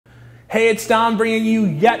Hey, it's Don bringing you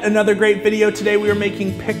yet another great video. Today we are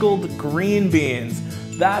making pickled green beans.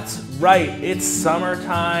 That's right, it's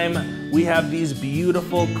summertime. We have these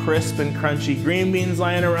beautiful, crisp and crunchy green beans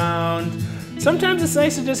lying around. Sometimes it's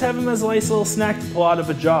nice to just have them as a nice little snack to pull out of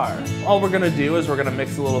a jar. All we're gonna do is we're gonna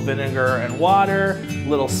mix a little vinegar and water,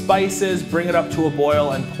 little spices, bring it up to a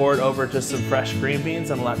boil and pour it over just some fresh green beans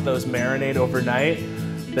and let those marinate overnight.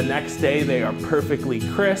 The next day they are perfectly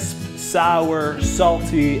crisp, sour,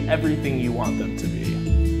 salty, everything you want them to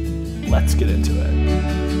be. Let's get into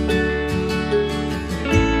it.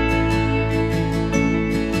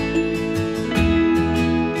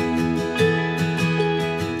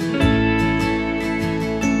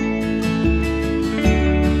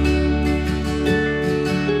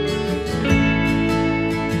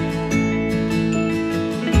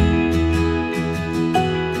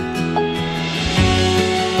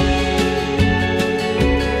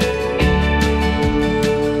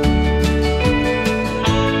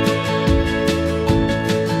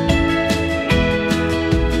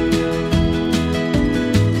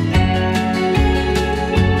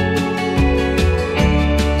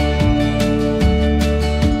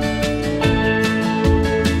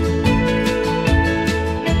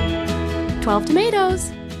 12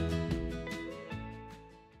 tomatoes.